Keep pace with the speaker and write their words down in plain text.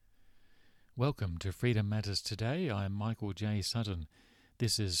Welcome to Freedom Matters Today. I'm Michael J. Sutton.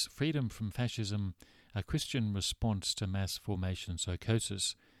 This is Freedom from Fascism, a Christian response to mass formation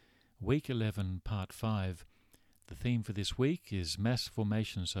psychosis. Week 11, Part 5. The theme for this week is mass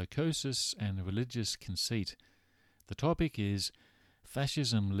formation psychosis and religious conceit. The topic is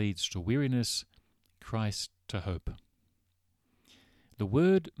Fascism leads to weariness, Christ to hope. The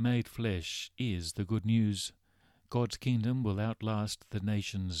Word made flesh is the good news. God's kingdom will outlast the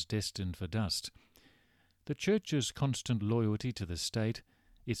nations destined for dust. The Church's constant loyalty to the state,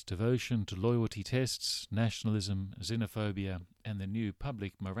 its devotion to loyalty tests, nationalism, xenophobia, and the new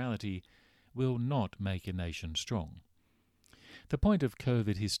public morality will not make a nation strong. The point of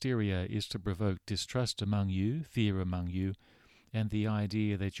COVID hysteria is to provoke distrust among you, fear among you, and the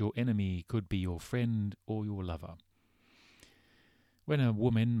idea that your enemy could be your friend or your lover. When a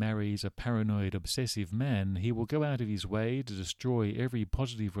woman marries a paranoid, obsessive man, he will go out of his way to destroy every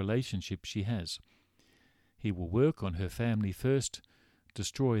positive relationship she has. He will work on her family first,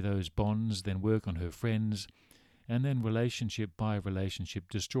 destroy those bonds, then work on her friends, and then relationship by relationship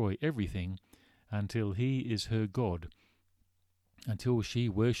destroy everything until he is her God, until she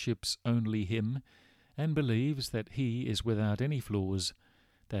worships only him and believes that he is without any flaws,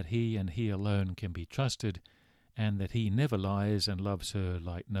 that he and he alone can be trusted, and that he never lies and loves her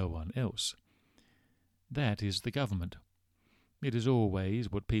like no one else. That is the government. It is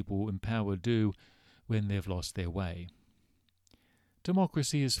always what people in power do when they've lost their way.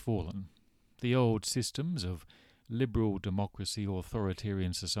 Democracy has fallen. The old systems of liberal democracy,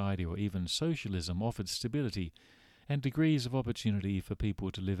 authoritarian society, or even socialism offered stability and degrees of opportunity for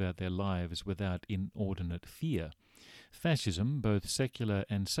people to live out their lives without inordinate fear. Fascism, both secular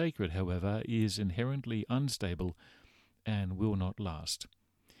and sacred, however, is inherently unstable and will not last.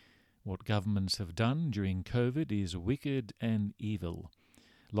 What governments have done during COVID is wicked and evil.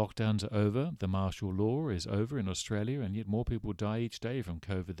 Lockdowns are over, the martial law is over in Australia, and yet more people die each day from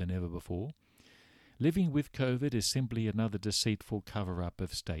COVID than ever before. Living with COVID is simply another deceitful cover-up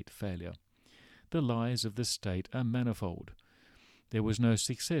of state failure. The lies of the state are manifold. There was no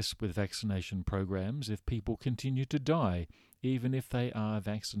success with vaccination programs if people continue to die, even if they are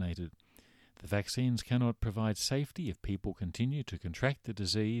vaccinated. The vaccines cannot provide safety if people continue to contract the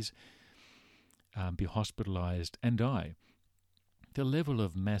disease, be hospitalized, and die. The level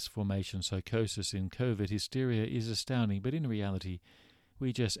of mass formation psychosis in COVID hysteria is astounding, but in reality,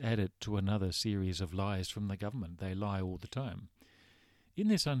 we just add it to another series of lies from the government. They lie all the time. In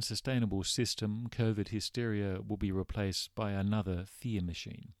this unsustainable system, COVID hysteria will be replaced by another fear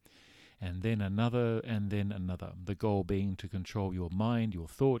machine, and then another, and then another, the goal being to control your mind, your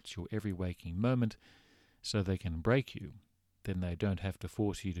thoughts, your every waking moment, so they can break you. Then they don't have to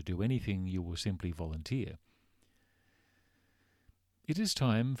force you to do anything, you will simply volunteer. It is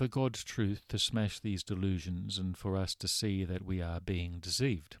time for God's truth to smash these delusions and for us to see that we are being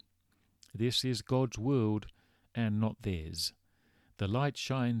deceived. This is God's world and not theirs. The light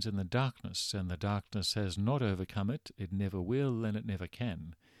shines in the darkness, and the darkness has not overcome it. It never will, and it never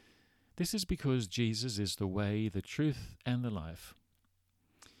can. This is because Jesus is the way, the truth, and the life.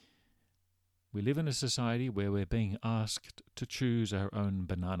 We live in a society where we're being asked to choose our own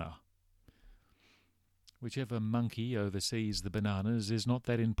banana. Whichever monkey oversees the bananas is not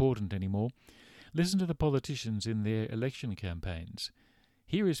that important anymore. Listen to the politicians in their election campaigns.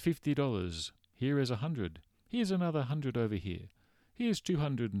 Here is $50. Here is $100. Here's another $100 over here. Here's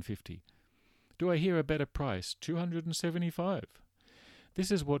 $250. Do I hear a better price? $275.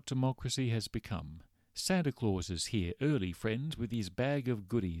 This is what democracy has become. Santa Claus is here early, friends, with his bag of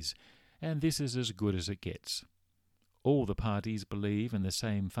goodies, and this is as good as it gets. All the parties believe in the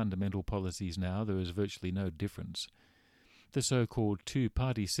same fundamental policies now. There is virtually no difference. The so-called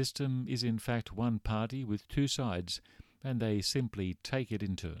two-party system is in fact one party with two sides, and they simply take it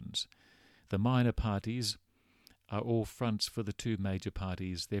in turns. The minor parties are all fronts for the two major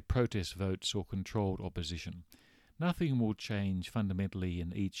parties, their protest votes or controlled opposition. Nothing will change fundamentally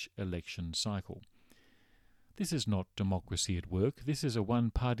in each election cycle. This is not democracy at work. This is a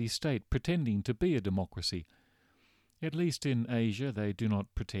one-party state pretending to be a democracy. At least in Asia they do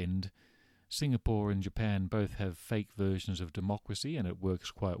not pretend. Singapore and Japan both have fake versions of democracy, and it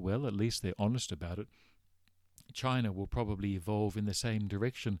works quite well. At least they're honest about it. China will probably evolve in the same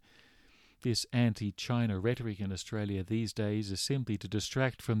direction. This anti-China rhetoric in Australia these days is simply to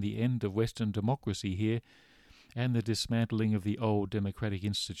distract from the end of Western democracy here and the dismantling of the old democratic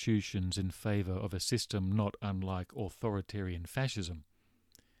institutions in favour of a system not unlike authoritarian fascism.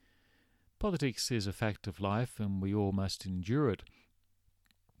 Politics is a fact of life, and we all must endure it.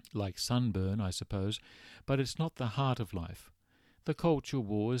 Like sunburn, I suppose, but it's not the heart of life. The culture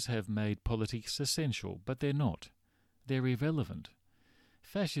wars have made politics essential, but they're not. They're irrelevant.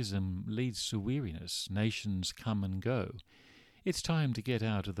 Fascism leads to weariness. Nations come and go. It's time to get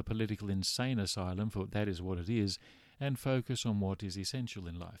out of the political insane asylum, for that is what it is, and focus on what is essential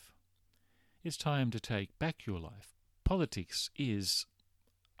in life. It's time to take back your life. Politics is,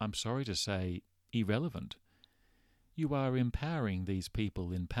 I'm sorry to say, irrelevant. You are empowering these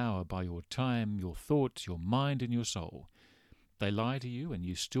people in power by your time, your thoughts, your mind, and your soul. They lie to you and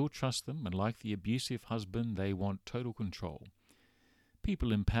you still trust them, and like the abusive husband, they want total control.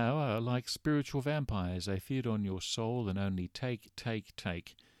 People in power are like spiritual vampires. They feed on your soul and only take.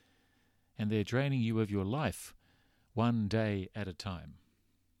 And they're draining you of your life, one day at a time.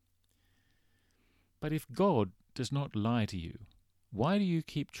 But if God does not lie to you, why do you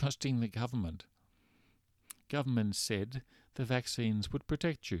keep trusting the government? Government said the vaccines would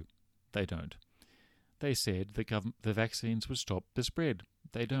protect you. They don't. They said the vaccines would stop the spread.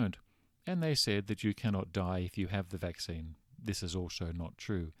 They don't. And they said that you cannot die if you have the vaccine. This is also not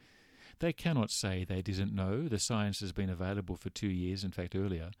true. They cannot say they didn't know. The science has been available for 2 years, in fact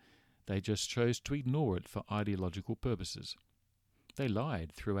earlier. They just chose to ignore it for ideological purposes. They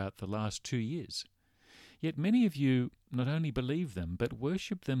lied throughout the last 2 years. Yet many of you not only believe them, but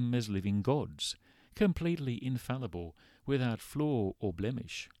worship them as living gods, completely infallible, without flaw or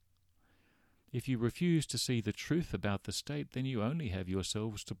blemish. If you refuse to see the truth about the state, then you only have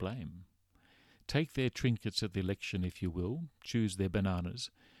yourselves to blame. Take their trinkets at the election if you will, choose their bananas,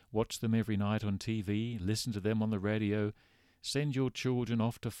 watch them every night on TV, listen to them on the radio, send your children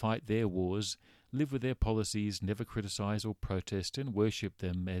off to fight their wars, live with their policies, never criticize or protest, and worship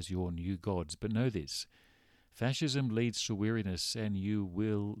them as your new gods. But know this, fascism leads to weariness, and you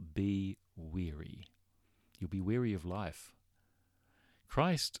will be weary. You'll be weary of life.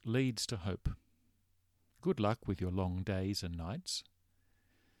 Christ leads to hope. Good luck with your long days and nights.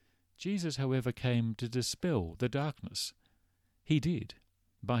 Jesus, however, came to dispel the darkness. He did,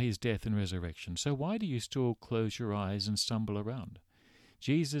 by his death and resurrection. So why do you still close your eyes and stumble around?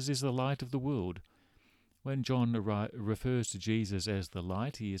 Jesus is the light of the world. When John refers to Jesus as the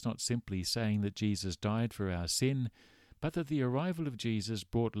light, he is not simply saying that Jesus died for our sin, but that the arrival of Jesus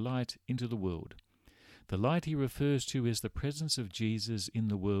brought light into the world. The light he refers to is the presence of Jesus in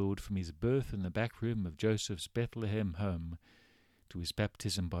the world, from his birth in the back room of Joseph's Bethlehem home, to his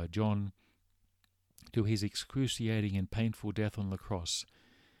baptism by John, to his excruciating and painful death on the cross,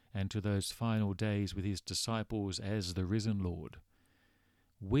 and to those final days with his disciples as the risen Lord.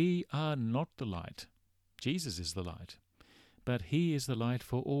 We are not the light. Jesus is the light. But he is the light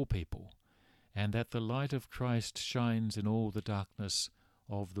for all people, and that the light of Christ shines in all the darkness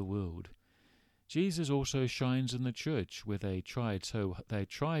of the world. Jesus also shines in the church, where they try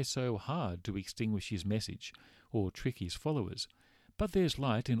so hard to extinguish his message or trick his followers. But there's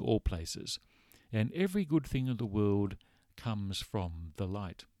light in all places, and every good thing in the world comes from the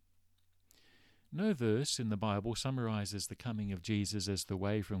light. No verse in the Bible summarizes the coming of Jesus as the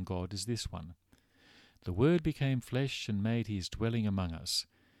way from God as this one. The Word became flesh and made his dwelling among us.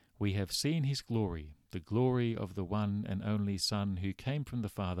 We have seen his glory, the glory of the one and only Son who came from the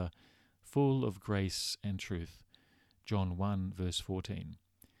Father, full of grace and truth. John 1, verse 14.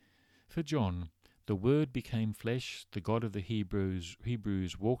 For John, the Word became flesh, the God of the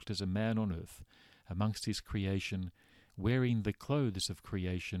Hebrews walked as a man on earth, amongst his creation, wearing the clothes of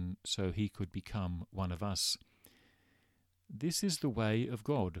creation so he could become one of us. This is the way of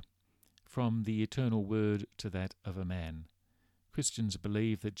God, from the eternal Word to that of a man. Christians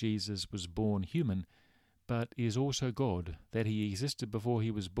believe that Jesus was born human, but is also God, that he existed before he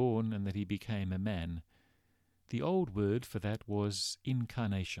was born and that he became a man. The old word for that was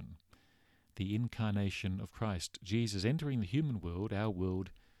incarnation, the incarnation of Christ, Jesus entering the human world, our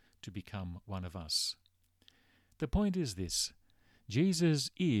world, to become one of us. The point is this: Jesus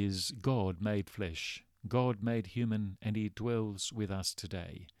is God made flesh, God made human, and he dwells with us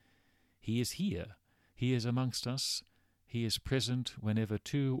today. He is here, he is amongst us, he is present whenever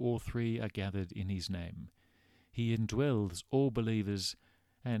 2 or 3 are gathered in his name. He indwells all believers,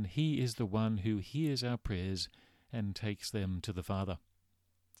 and he is the one who hears our prayers and takes them to the Father.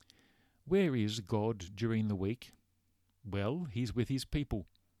 Where is God during the week? Well, he's with his people,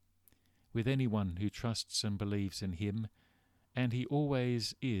 with anyone who trusts and believes in him, and he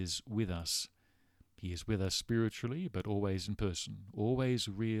always is with us. He is with us spiritually, but always in person, always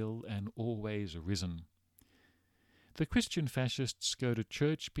real and always risen. The Christian fascists go to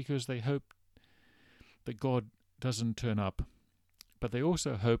church because they hope that God doesn't turn up, but they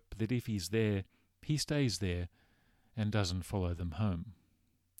also hope that if he's there, he stays there and doesn't follow them home.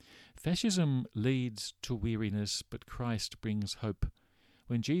 Fascism leads to weariness, but Christ brings hope.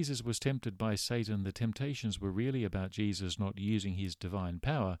 When Jesus was tempted by Satan, the temptations were really about Jesus not using his divine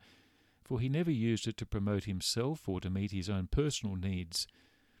power, for he never used it to promote himself or to meet his own personal needs,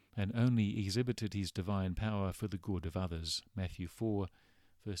 and only exhibited his divine power for the good of others. Matthew 4,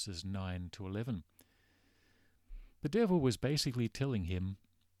 verses 9 to 11. The devil was basically telling him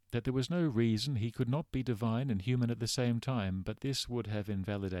that there was no reason he could not be divine and human at the same time, but this would have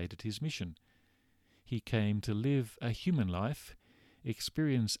invalidated his mission. He came to live a human life,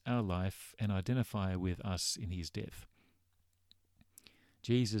 experience our life, and identify with us in his death.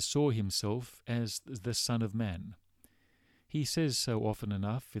 Jesus saw himself as the Son of Man. He says so often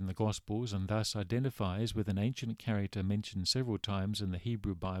enough in the Gospels and thus identifies with an ancient character mentioned several times in the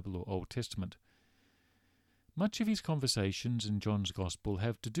Hebrew Bible or Old Testament. Much of his conversations in John's Gospel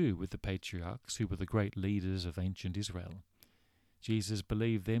have to do with the patriarchs who were the great leaders of ancient Israel. Jesus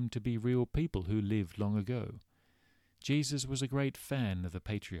believed them to be real people who lived long ago. Jesus was a great fan of the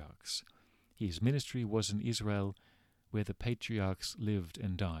patriarchs. His ministry was in Israel, where the patriarchs lived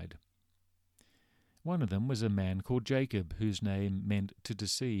and died. One of them was a man called Jacob, whose name meant to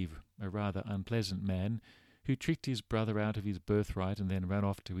deceive, a rather unpleasant man who tricked his brother out of his birthright and then ran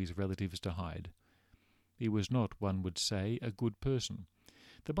off to his relatives to hide. He was not, one would say, a good person.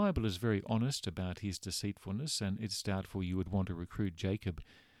 The Bible is very honest about his deceitfulness, and it's doubtful you would want to recruit Jacob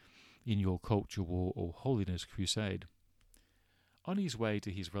in your culture war or holiness crusade. On his way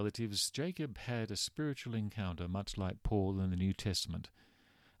to his relatives, Jacob had a spiritual encounter much like Paul in the New Testament,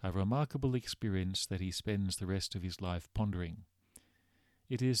 a remarkable experience that he spends the rest of his life pondering.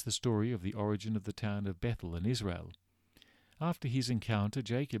 It is the story of the origin of the town of Bethel in Israel. After his encounter,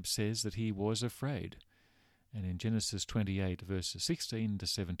 Jacob says that he was afraid, and in Genesis 28, verses 16 to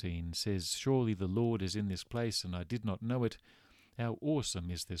 17 says, "Surely the Lord is in this place, and I did not know it. How awesome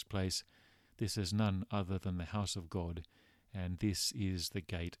is this place! This is none other than the house of God, and this is the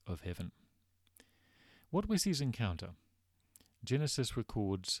gate of heaven." What was his encounter? Genesis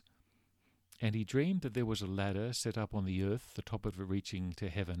records, "And he dreamed that there was a ladder set up on the earth, the top of it reaching to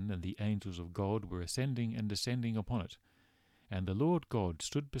heaven, and the angels of God were ascending and descending upon it. And the Lord God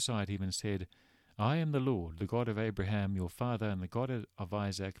stood beside him and said, I am the Lord, the God of Abraham your father, and the God of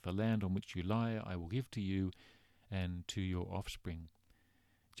Isaac. The land on which you lie I will give to you and to your offspring."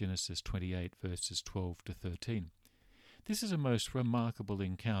 Genesis 28, verses 12 to 13. This is a most remarkable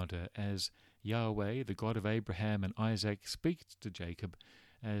encounter, as Yahweh, the God of Abraham and Isaac, speaks to Jacob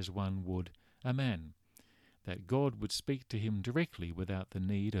as one would a man, that God would speak to him directly without the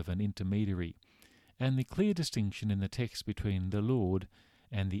need of an intermediary, and the clear distinction in the text between the Lord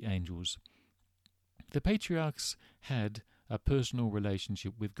and the angels. The patriarchs had a personal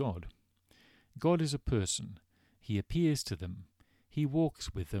relationship with God. God is a person. He appears to them, he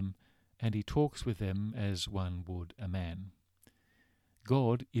walks with them, and he talks with them as one would a man.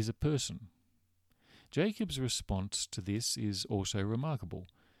 God is a person. Jacob's response to this is also remarkable.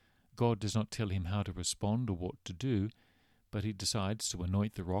 God does not tell him how to respond or what to do, but he decides to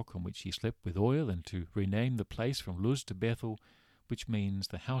anoint the rock on which he slept with oil and to rename the place from Luz to Bethel, which means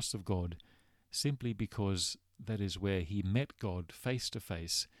the house of God, simply because that is where he met God face to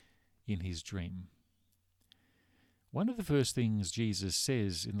face in his dream. One of the first things Jesus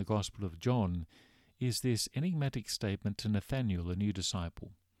says in the Gospel of John is this enigmatic statement to Nathanael, a new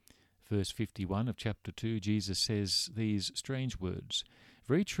disciple. Verse 51 of chapter 2, Jesus says these strange words,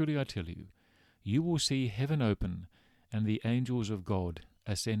 "Very truly I tell you, you will see heaven open and the angels of God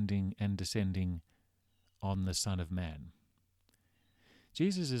ascending and descending on the Son of Man."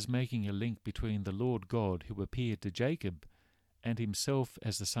 Jesus is making a link between the Lord God who appeared to Jacob and himself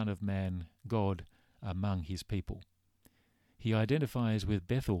as the Son of Man, God among his people. He identifies with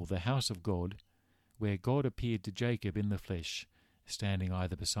Bethel, the house of God, where God appeared to Jacob in the flesh, standing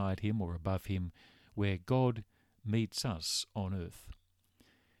either beside him or above him, where God meets us on earth.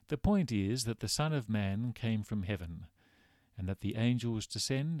 The point is that the Son of Man came from heaven, and that the angels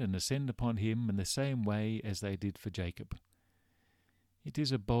descend and ascend upon him in the same way as they did for Jacob. It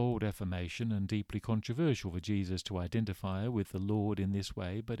is a bold affirmation and deeply controversial for Jesus to identify with the Lord in this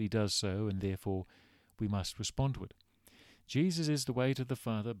way, but he does so, and therefore we must respond to it. Jesus is the way to the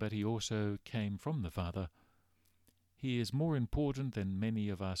Father, but he also came from the Father. He is more important than many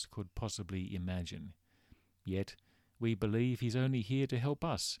of us could possibly imagine. Yet we believe he's only here to help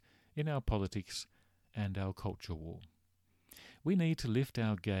us in our politics and our culture war. We need to lift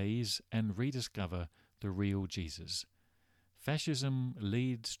our gaze and rediscover the real Jesus. Fascism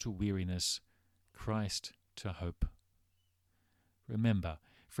leads to weariness, Christ to hope. Remember,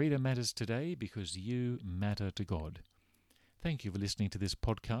 freedom matters today because you matter to God. Thank you for listening to this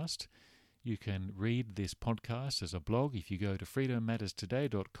podcast. You can read this podcast as a blog if you go to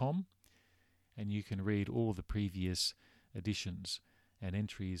freedommatterstoday.com, and you can read all the previous editions and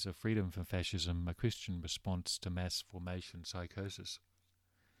entries of Freedom from Fascism, a Christian response to mass formation psychosis.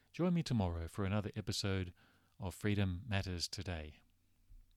 Join me tomorrow for another episode of Freedom Matters Today.